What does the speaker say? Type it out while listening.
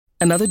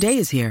Another day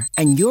is here,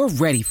 and you're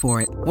ready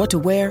for it. What to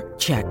wear?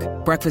 Check.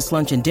 Breakfast,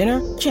 lunch, and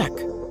dinner? Check.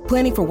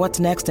 Planning for what's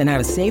next and how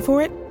to save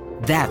for it?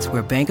 That's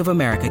where Bank of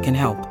America can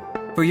help.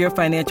 For your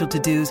financial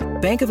to-dos,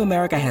 Bank of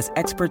America has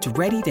experts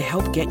ready to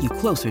help get you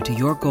closer to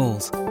your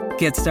goals.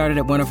 Get started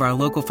at one of our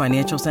local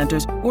financial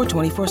centers or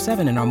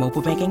 24/7 in our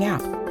mobile banking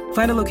app.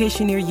 Find a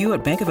location near you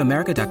at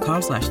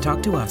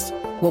bankofamerica.com/talktous.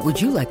 What would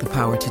you like the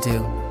power to do?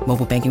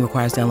 Mobile banking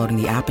requires downloading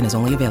the app and is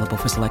only available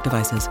for select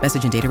devices.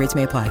 Message and data rates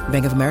may apply.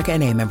 Bank of America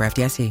N.A., member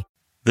FDIC.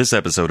 This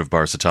episode of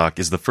Barca Talk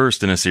is the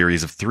first in a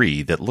series of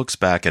 3 that looks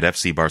back at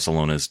FC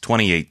Barcelona's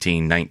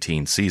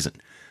 2018-19 season.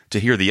 To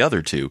hear the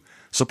other 2,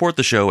 support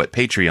the show at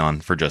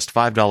Patreon for just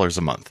 $5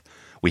 a month.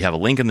 We have a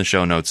link in the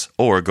show notes,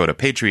 or go to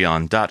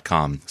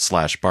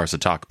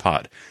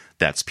patreon.com/BarcaTalkPod.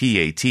 That's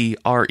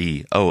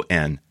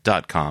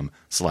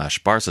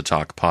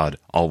patreon.com/BarcaTalkPod,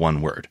 all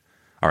one word.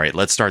 All right,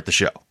 let's start the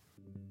show.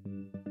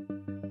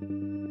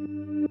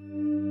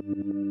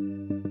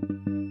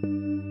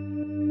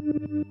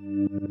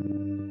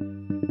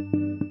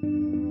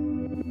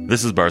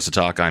 This is Barca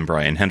Talk. I'm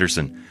Brian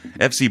Henderson.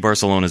 FC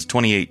Barcelona's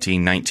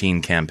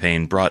 2018-19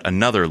 campaign brought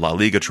another La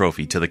Liga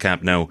trophy to the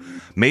Camp Nou,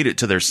 made it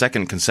to their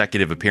second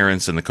consecutive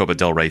appearance in the Copa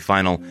del Rey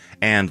final,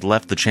 and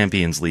left the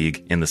Champions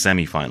League in the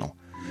semi-final.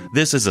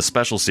 This is a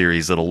special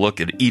series that'll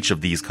look at each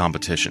of these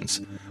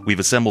competitions. We've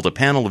assembled a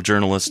panel of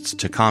journalists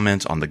to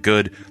comment on the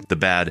good, the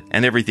bad,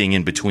 and everything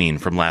in between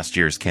from last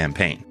year's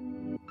campaign.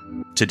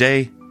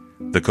 Today,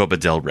 the Copa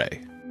del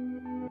Rey.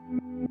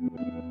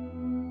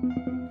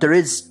 There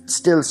is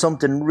still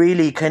something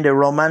really kind of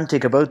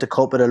romantic about the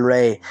Copa del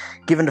Rey,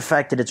 given the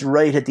fact that it's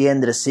right at the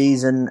end of the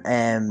season.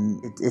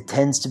 It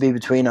tends to be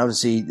between,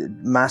 obviously,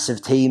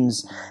 massive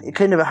teams. It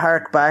kind of a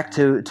hark back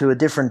to a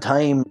different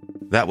time.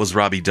 That was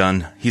Robbie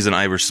Dunn. He's an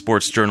Irish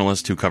sports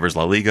journalist who covers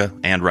La Liga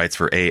and writes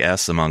for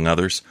AS, among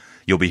others.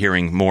 You'll be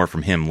hearing more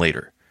from him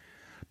later.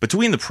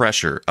 Between the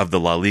pressure of the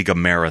La Liga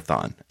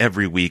marathon,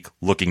 every week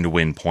looking to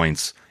win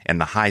points, and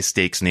the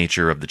high-stakes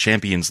nature of the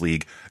Champions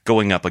League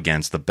going up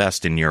against the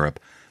best in Europe,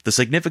 the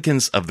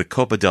significance of the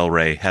Copa del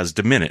Rey has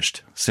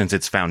diminished since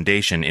its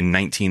foundation in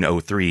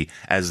 1903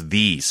 as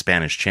the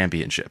Spanish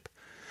championship.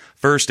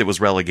 First, it was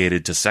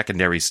relegated to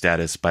secondary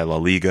status by La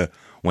Liga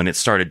when it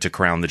started to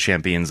crown the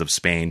champions of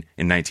Spain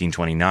in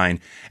 1929,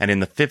 and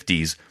in the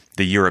 50s,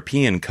 the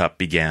European Cup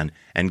began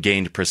and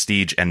gained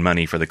prestige and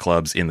money for the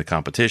clubs in the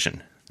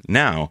competition.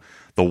 Now,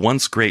 the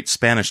once great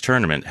Spanish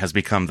tournament has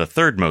become the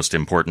third most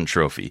important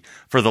trophy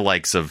for the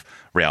likes of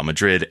Real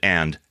Madrid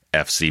and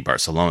FC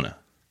Barcelona.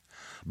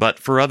 But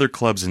for other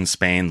clubs in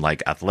Spain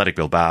like Athletic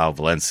Bilbao,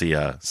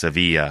 Valencia,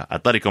 Sevilla,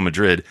 Atletico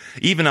Madrid,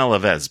 even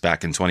Alaves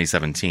back in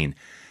 2017,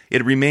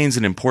 it remains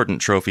an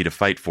important trophy to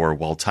fight for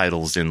while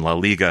titles in La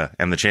Liga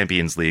and the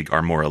Champions League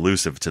are more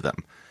elusive to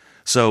them.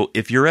 So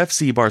if you're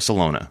FC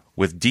Barcelona,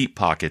 with deep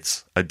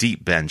pockets, a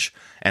deep bench,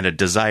 and a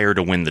desire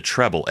to win the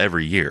treble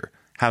every year,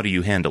 how do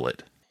you handle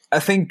it? I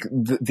think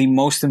the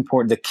most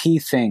important, the key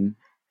thing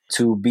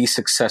to be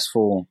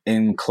successful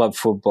in club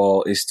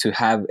football is to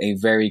have a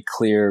very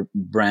clear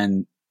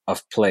brand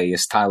of play, a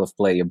style of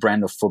play, a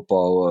brand of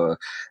football,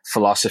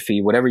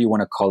 philosophy, whatever you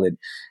want to call it,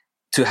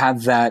 to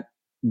have that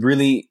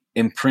really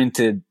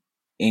imprinted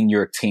in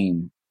your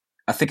team.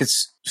 I think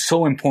it's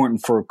so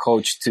important for a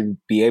coach to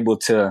be able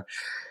to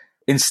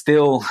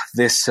instill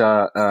this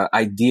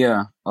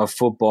idea of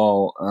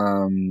football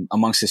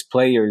amongst his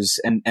players.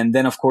 And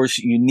then, of course,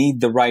 you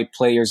need the right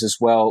players as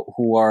well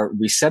who are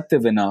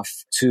receptive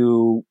enough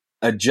to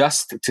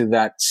adjust to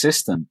that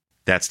system.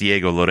 That's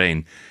Diego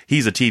Lorraine.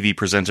 He's a TV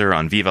presenter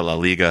on Viva La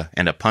Liga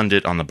and a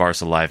pundit on the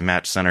Barca Live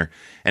Match Center,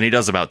 and he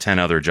does about 10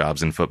 other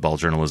jobs in football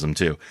journalism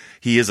too.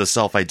 He is a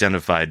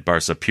self-identified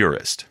Barca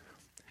purist.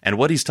 And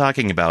what he's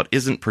talking about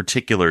isn't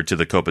particular to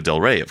the Copa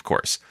del Rey, of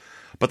course.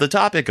 But the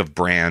topic of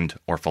brand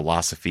or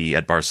philosophy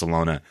at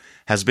Barcelona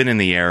has been in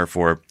the air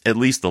for at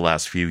least the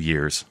last few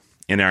years.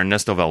 In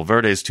Ernesto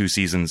Valverde's 2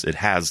 seasons, it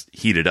has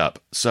heated up.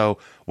 So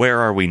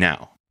where are we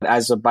now?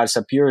 As a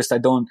Barca purist, I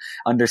don't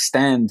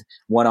understand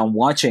what I'm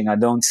watching. I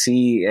don't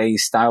see a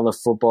style of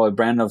football, a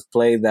brand of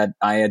play that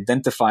I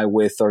identify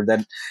with or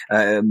that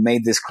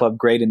made this club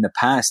great in the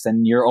past.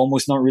 And you're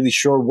almost not really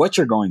sure what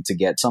you're going to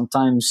get.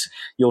 Sometimes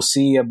you'll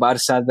see a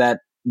Barca that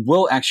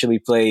will actually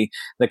play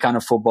the kind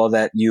of football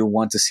that you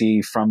want to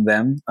see from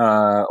them,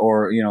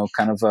 or, you know,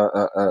 kind of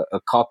a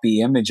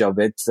copy image of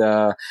it.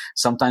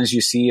 Sometimes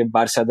you see a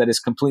Barca that is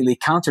completely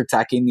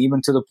counterattacking,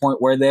 even to the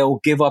point where they'll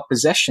give up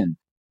possession.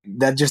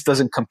 That just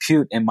doesn't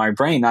compute in my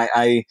brain.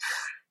 I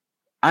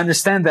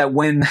understand that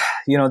when,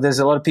 you know, there's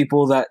a lot of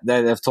people that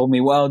have told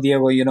me, well,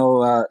 Diego, you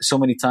know, so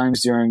many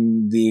times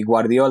during the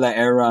Guardiola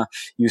era,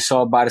 you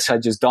saw Barca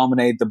just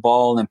dominate the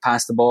ball and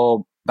pass the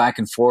ball back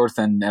and forth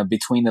and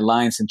between the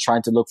lines and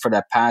tried to look for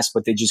that pass,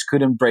 but they just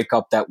couldn't break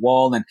up that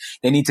wall. And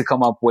they need to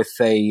come up with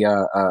a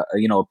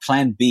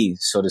plan B,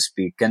 so to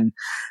speak. And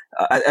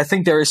I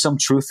think there is some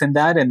truth in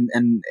that.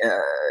 And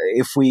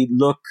if we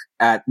look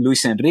at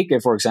Luis Enrique,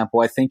 for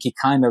example, I think he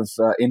kind of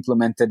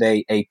implemented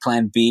a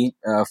plan B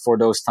for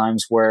those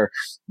times where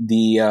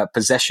the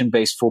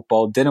possession-based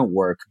football didn't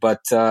work.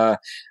 But I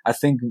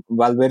think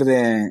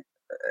Valverde,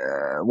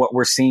 what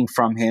we're seeing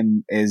from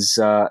him is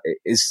to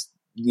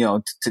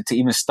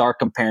even start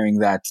comparing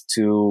that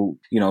to,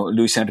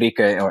 Luis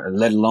Enrique, or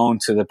let alone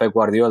to the Pep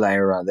Guardiola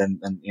era, then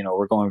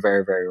we're going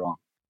very, very wrong.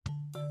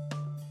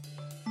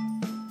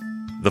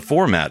 The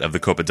format of the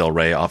Copa del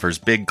Rey offers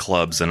big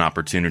clubs an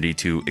opportunity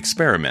to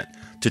experiment,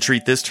 to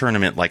treat this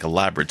tournament like a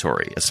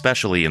laboratory,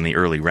 especially in the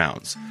early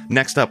rounds.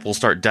 Next up, we'll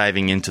start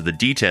diving into the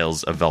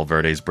details of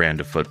Valverde's brand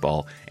of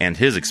football and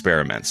his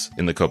experiments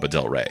in the Copa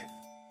del Rey.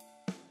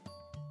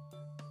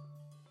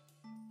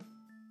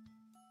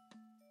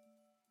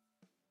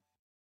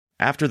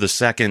 After the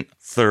second,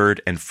 third,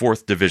 and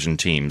fourth division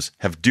teams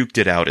have duked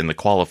it out in the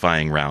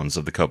qualifying rounds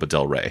of the Copa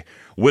del Rey,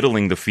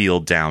 whittling the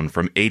field down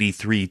from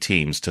 83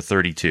 teams to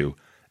 32,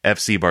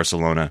 FC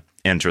Barcelona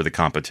enter the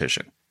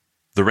competition.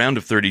 The round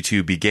of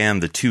 32 began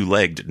the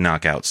two-legged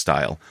knockout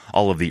style,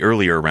 all of the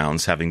earlier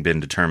rounds having been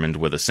determined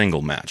with a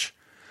single match.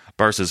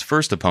 Barca's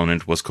first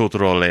opponent was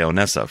Control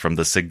Leonesa from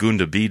the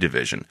Segunda B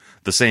division,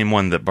 the same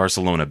one that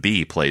Barcelona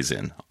B plays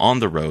in, on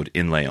the road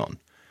in León.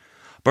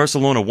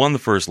 Barcelona won the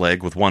first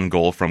leg with one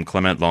goal from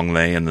Clement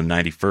Lenglet in the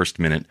 91st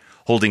minute,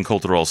 holding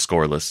Control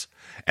scoreless,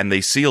 and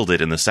they sealed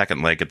it in the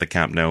second leg at the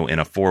Camp Nou in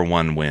a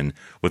 4-1 win,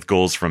 with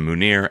goals from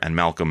Munir and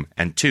Malcolm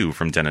and 2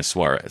 from Denis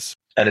Suarez.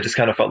 And it just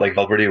kind of felt like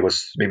Valverde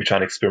was maybe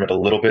trying to experiment a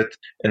little bit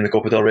in the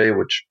Copa del Rey,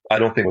 which I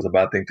don't think was a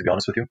bad thing, to be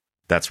honest with you.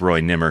 That's Roy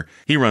Nimmer.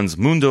 He runs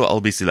Mundo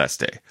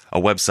Albiceleste, a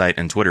website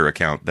and Twitter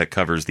account that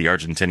covers the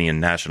Argentinian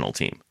national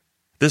team.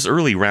 This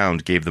early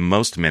round gave the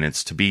most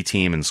minutes to B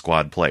team and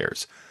squad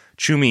players.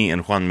 Chumi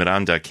and Juan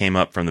Miranda came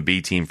up from the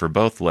B team for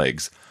both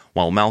legs,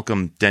 while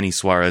Malcolm, Denis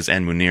Suarez,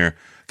 and Munir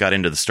got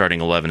into the starting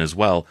 11 as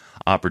well,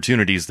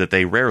 opportunities that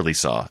they rarely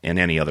saw in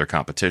any other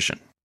competition.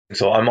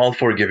 So I'm all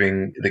for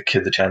giving the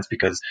kids a chance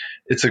because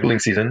it's a grueling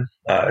season.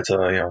 It's a,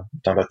 talking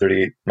about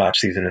 38 match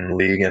season in the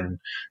league, and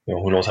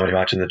who knows how many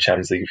matches in the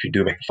Champions League if you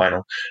do make the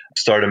final.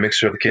 Start a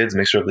mixture of the kids,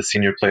 mixture of the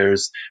senior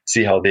players,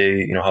 see how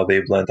they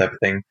blend, type of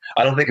thing.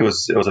 I don't think it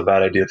was a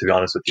bad idea, to be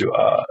honest with you.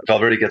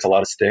 Valverde gets a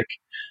lot of stick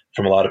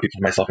from a lot of people,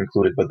 myself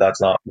included, but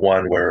that's not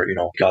one where, he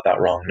got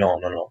that wrong. No,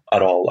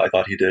 at all. I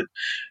thought he did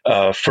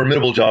a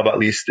formidable job, at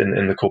least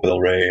in the Copa del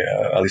Rey,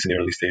 at least in the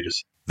early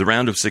stages. The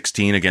round of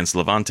 16 against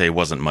Levante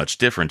wasn't much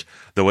different,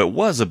 though it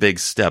was a big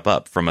step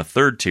up from a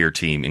third-tier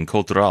team in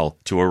Cultural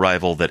to a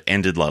rival that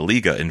ended La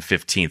Liga in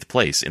 15th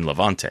place in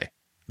Levante.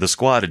 The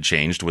squad had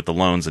changed with the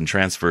loans and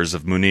transfers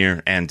of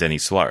Munir and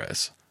Denis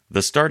Suarez.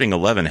 The starting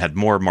 11 had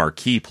more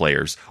marquee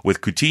players, with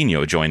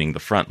Coutinho joining the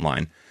front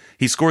line.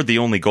 He scored the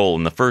only goal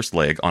in the first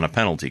leg on a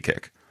penalty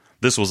kick.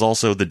 This was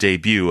also the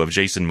debut of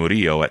Jason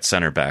Murillo at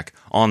centre-back,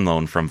 on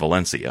loan from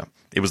Valencia.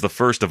 It was the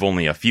first of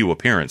only a few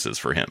appearances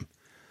for him.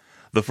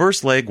 The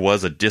first leg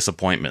was a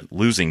disappointment,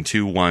 losing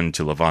 2-1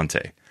 to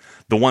Levante.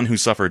 The one who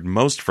suffered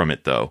most from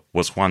it, though,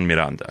 was Juan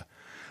Miranda.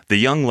 The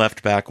young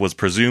left-back was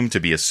presumed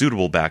to be a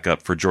suitable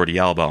backup for Jordi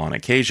Alba on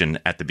occasion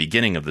at the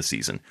beginning of the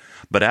season,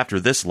 but after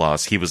this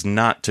loss he was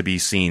not to be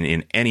seen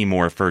in any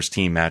more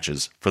first-team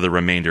matches for the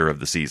remainder of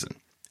the season.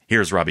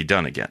 Here's Robbie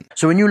Dunn again.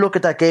 So when you look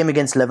at that game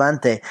against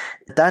Levante,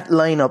 that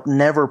lineup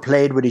never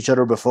played with each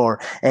other before.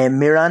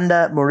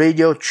 Miranda,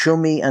 Murillo,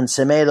 Chumi and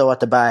Semedo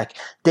at the back,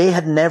 they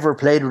had never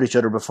played with each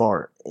other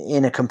before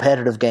in a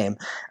competitive game.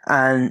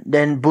 And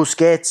then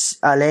Busquets,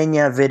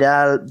 Aleña,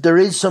 Vidal, there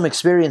is some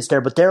experience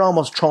there, but they're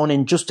almost thrown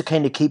in just to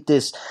kind of keep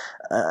this,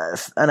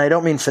 and I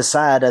don't mean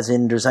facade as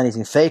in there's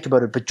anything fake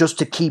about it, but just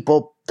to keep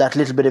up that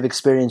little bit of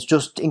experience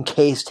just in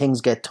case things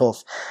get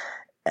tough.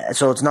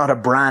 So it's not a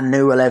brand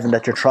new 11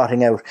 that you're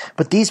trotting out.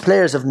 But these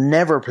players have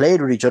never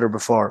played with each other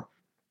before.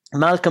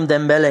 Malcolm,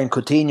 Dembele and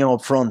Coutinho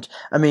up front.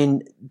 I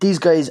mean, these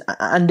guys,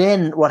 and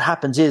then what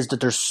happens is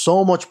that there's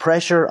so much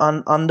pressure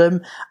on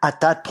them at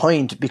that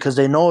point because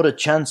they know the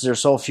chances are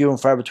so few and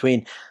far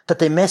between that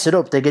they mess it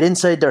up. They get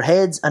inside their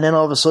heads and then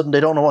all of a sudden they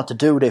don't know what to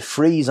do. They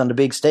freeze on the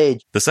big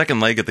stage. The second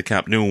leg at the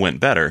Camp Nou went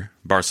better,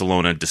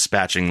 Barcelona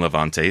dispatching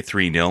Levante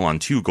 3-0 on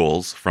 2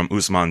 goals from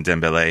Ousmane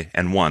Dembele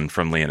and 1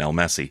 from Lionel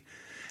Messi.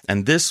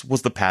 And this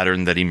was the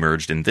pattern that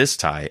emerged in this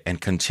tie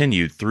and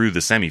continued through the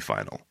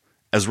semifinal.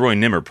 As Roy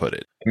Nimmer put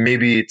it,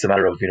 maybe it's a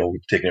matter of,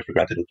 we've taken it for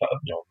granted, a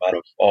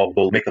matter of,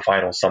 we'll make the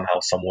final somehow,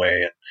 some way,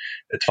 and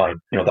it's fine.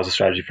 That was a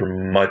strategy for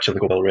much of the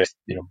Copa del Rey,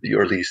 the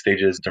early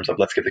stages in terms of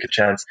let's give the kid a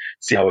chance,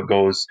 see how it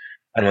goes.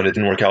 And when it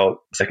didn't work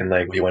out, second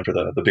leg, he went for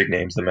the big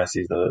names, the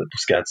Messi, the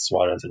Busquets,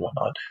 Suarez, and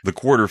whatnot. The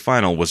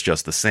quarterfinal was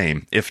just the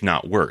same, if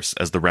not worse,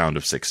 as the round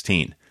of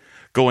 16.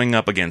 Going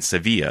up against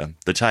Sevilla,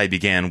 the tie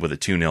began with a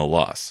 2-0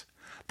 loss.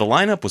 The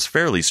lineup was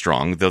fairly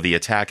strong, though the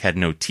attack had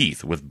no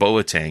teeth, with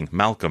Boateng,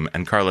 Malcolm,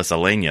 and Carlos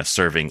Aleña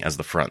serving as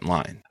the front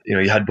line.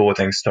 You had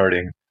Boateng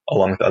starting,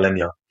 along with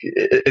Alenia.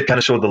 It kind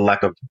of showed the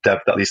lack of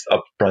depth, at least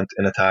up front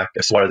in attack.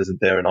 If Suarez isn't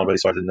there, and already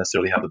Suarez didn't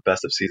necessarily have the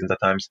best of seasons at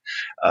times,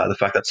 the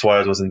fact that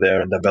Suarez wasn't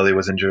there and Dembele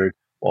was injured,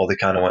 well, they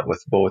kind of went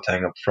with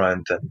Boateng up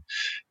front, and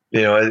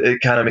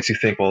it kind of makes you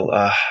think, well,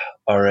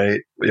 all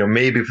right,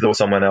 maybe if there was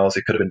someone else,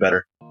 it could have been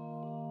better.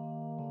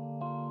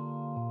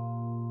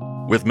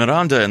 With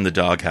Miranda in the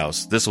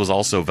doghouse, this was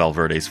also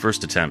Valverde's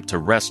first attempt to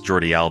rest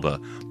Jordi Alba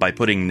by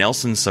putting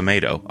Nelson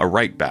Semedo, a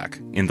right back,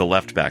 in the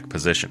left back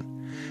position.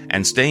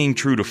 And staying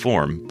true to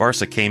form,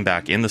 Barca came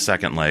back in the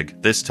second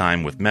leg, this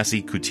time with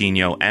Messi,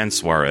 Coutinho, and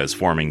Suarez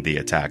forming the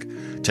attack,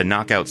 to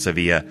knock out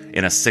Sevilla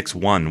in a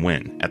 6-1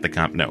 win at the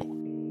Camp Nou.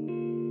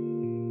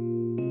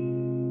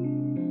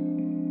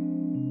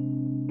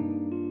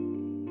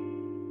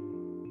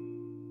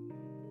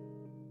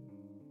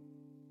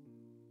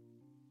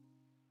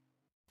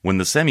 When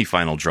the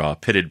semi-final draw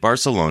pitted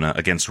Barcelona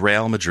against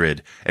Real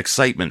Madrid,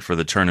 excitement for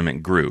the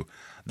tournament grew,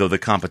 though the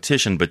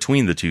competition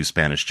between the two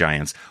Spanish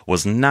giants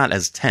was not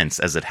as tense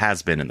as it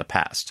has been in the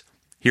past.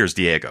 Here's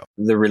Diego.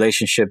 The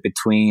relationship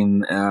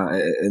between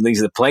at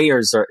least the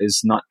players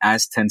is not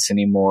as tense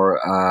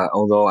anymore,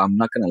 although I'm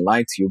not going to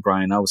lie to you,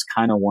 Brian, I was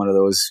kind of one of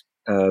those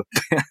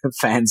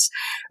fans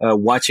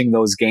watching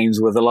those games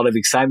with a lot of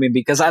excitement,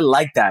 because I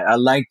like that. I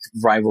like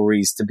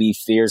rivalries to be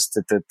fierce,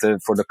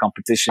 for the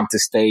competition to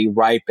stay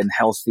ripe and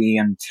healthy,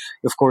 and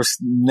of course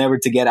never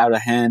to get out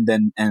of hand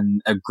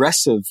and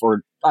aggressive,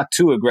 or not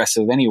too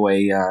aggressive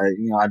anyway.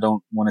 I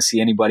don't want to see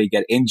anybody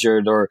get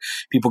injured or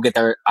people get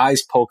their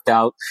eyes poked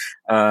out.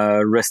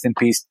 Rest in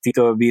peace,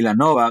 Tito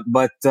Villanova.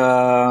 But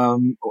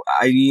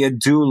I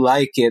do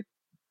like it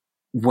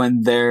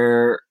when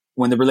the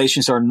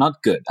relations are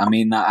not good. I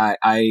mean,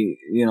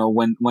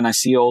 when I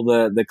see all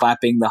the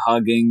clapping, the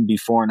hugging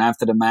before and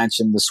after the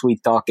match and the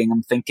sweet talking,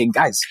 I'm thinking,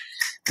 guys,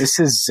 this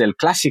is El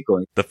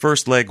Clásico. The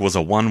first leg was a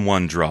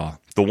 1-1 draw,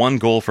 the one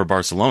goal for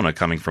Barcelona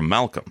coming from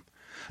Malcolm.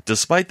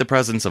 Despite the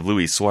presence of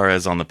Luis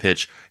Suarez on the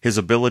pitch, his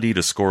ability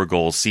to score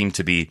goals seemed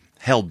to be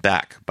held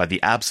back by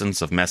the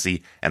absence of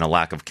Messi and a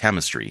lack of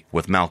chemistry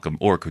with Malcolm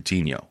or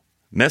Coutinho.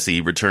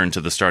 Messi returned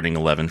to the starting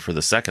 11 for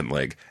the second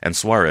leg, and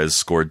Suarez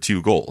scored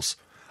 2 goals.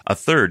 A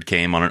third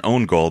came on an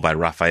own goal by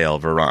Rafael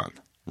Varane.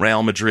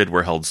 Real Madrid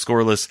were held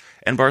scoreless,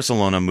 and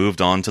Barcelona moved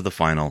on to the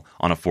final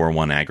on a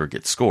 4-1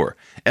 aggregate score.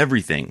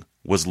 Everything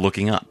was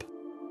looking up.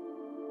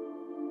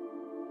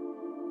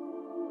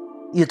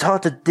 You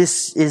thought that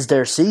this is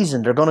their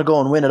season. They're going to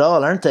go and win it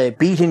all, aren't they?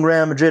 Beating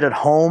Real Madrid at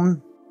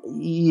home,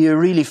 you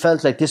really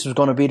felt like this was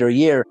going to be their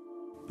year.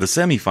 The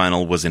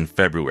semi-final was in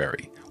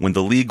February, when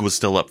the league was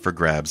still up for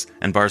grabs,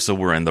 and Barca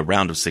were in the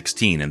round of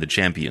 16 in the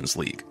Champions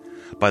League.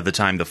 By the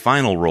time the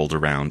final rolled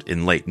around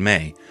in late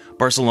May,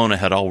 Barcelona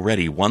had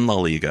already won La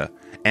Liga,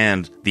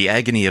 and the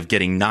agony of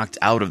getting knocked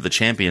out of the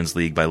Champions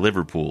League by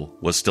Liverpool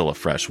was still a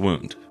fresh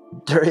wound.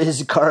 There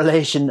is a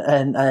correlation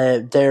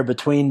there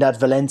between that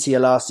Valencia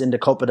loss in the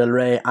Copa del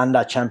Rey and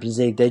that Champions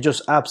League. They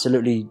just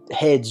absolutely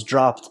heads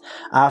dropped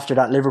after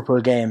that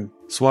Liverpool game.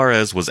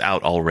 Suarez was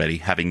out already,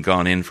 having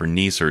gone in for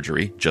knee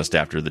surgery just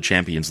after the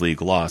Champions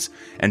League loss,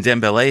 and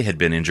Dembele had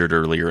been injured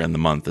earlier in the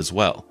month as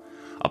well.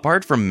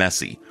 Apart from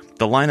Messi,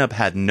 the lineup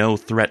had no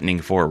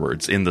threatening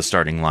forwards in the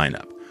starting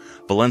lineup.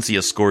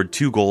 Valencia scored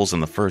 2 goals in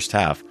the first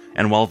half,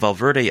 and while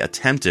Valverde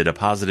attempted a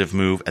positive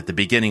move at the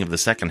beginning of the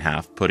second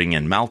half, putting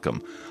in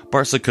Malcolm,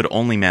 Barca could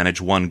only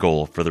manage 1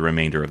 goal for the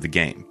remainder of the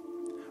game.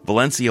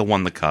 Valencia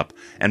won the cup,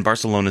 and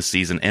Barcelona's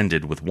season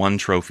ended with 1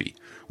 trophy,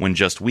 when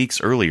just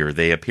weeks earlier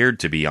they appeared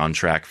to be on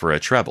track for a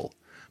treble.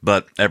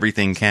 But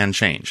everything can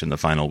change in the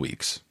final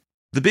weeks.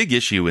 The big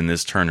issue in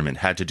this tournament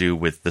had to do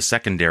with the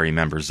secondary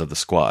members of the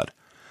squad.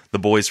 The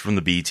boys from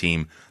the B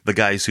team, the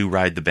guys who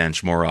ride the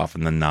bench more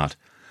often than not.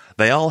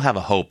 They all have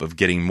a hope of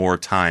getting more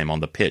time on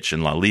the pitch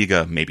in La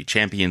Liga, maybe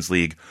Champions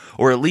League,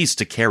 or at least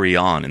to carry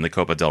on in the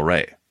Copa del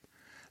Rey.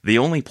 The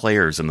only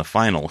players in the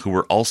final who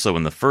were also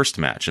in the first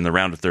match in the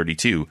round of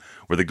 32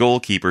 were the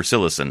goalkeeper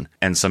Silesen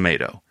and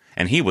Semedo,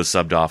 and he was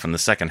subbed off in the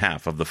second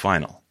half of the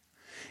final.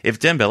 If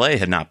Dembele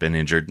had not been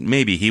injured,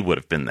 maybe he would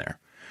have been there.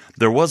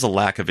 There was a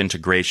lack of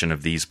integration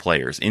of these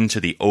players into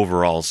the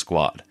overall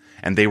squad,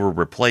 and they were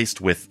replaced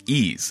with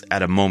ease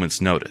at a moment's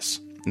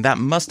notice. That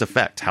must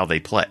affect how they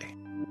play.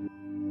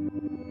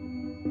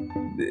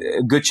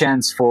 A good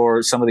chance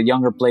for some of the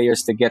younger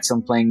players to get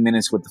some playing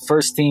minutes with the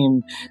first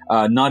team.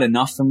 Not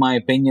enough, in my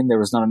opinion. There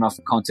was not enough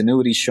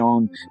continuity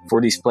shown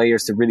for these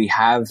players to really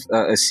have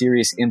a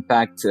serious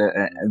impact.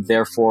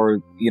 Therefore,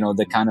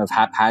 the kind of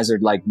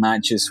haphazard-like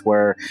matches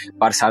where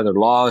Barca either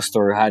lost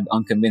or had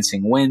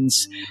unconvincing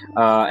wins.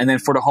 And then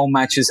for the home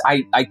matches,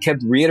 I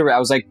kept reiterating, I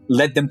was like,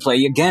 let them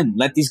play again.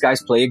 Let these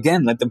guys play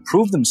again. Let them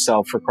prove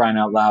themselves, for crying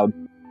out loud.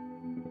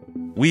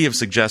 We have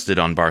suggested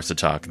on Barca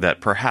Talk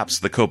that perhaps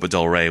the Copa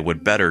del Rey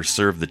would better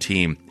serve the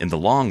team in the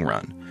long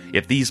run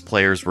if these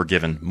players were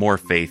given more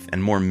faith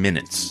and more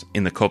minutes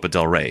in the Copa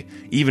del Rey,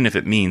 even if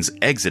it means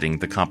exiting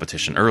the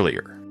competition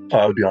earlier.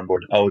 I would be on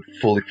board. I would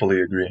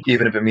fully agree.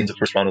 Even if it means a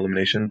first round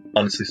elimination,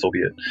 honestly, so be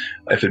it.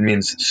 If it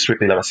means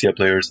strictly La Masia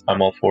players,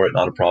 I'm all for it,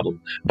 not a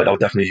problem. But I would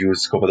definitely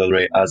use Copa del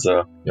Rey as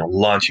a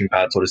launching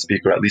pad, so to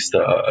speak, or at least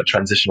a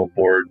transitional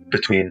board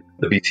between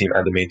the B team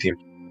and the main team.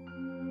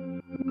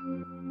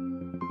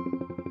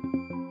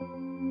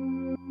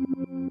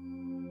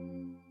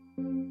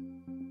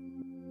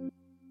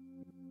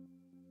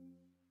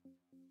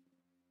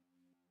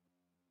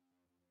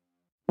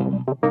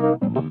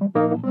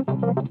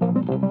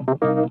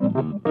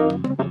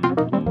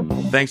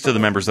 Thanks to the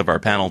members of our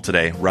panel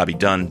today, Robbie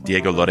Dunn,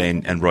 Diego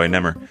Lorraine, and Roy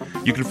Nemmer.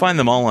 You can find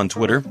them all on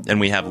Twitter, and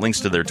we have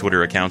links to their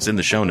Twitter accounts in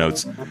the show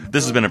notes.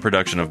 This has been a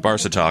production of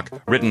Barca Talk,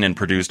 written and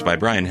produced by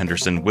Brian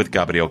Henderson with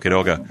Gabriel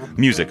Quiroga,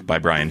 music by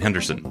Brian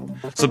Henderson.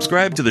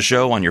 Subscribe to the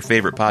show on your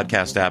favorite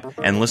podcast app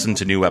and listen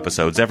to new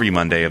episodes every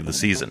Monday of the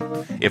season.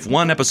 If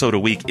one episode a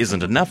week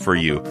isn't enough for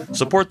you,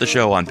 support the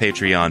show on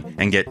Patreon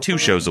and get 2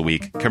 shows a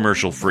week,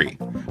 commercial-free.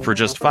 For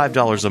just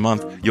 $5 a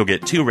month, you'll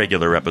get 2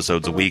 regular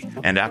episodes a week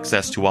and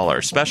access to all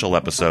our special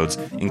episodes,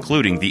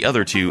 including the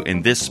other 2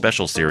 in this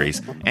special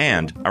series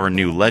and our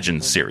new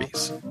Legends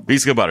series.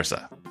 Visca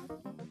Barça.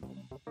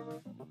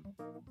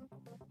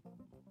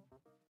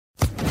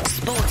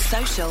 Sports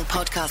Social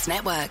Podcast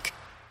Network.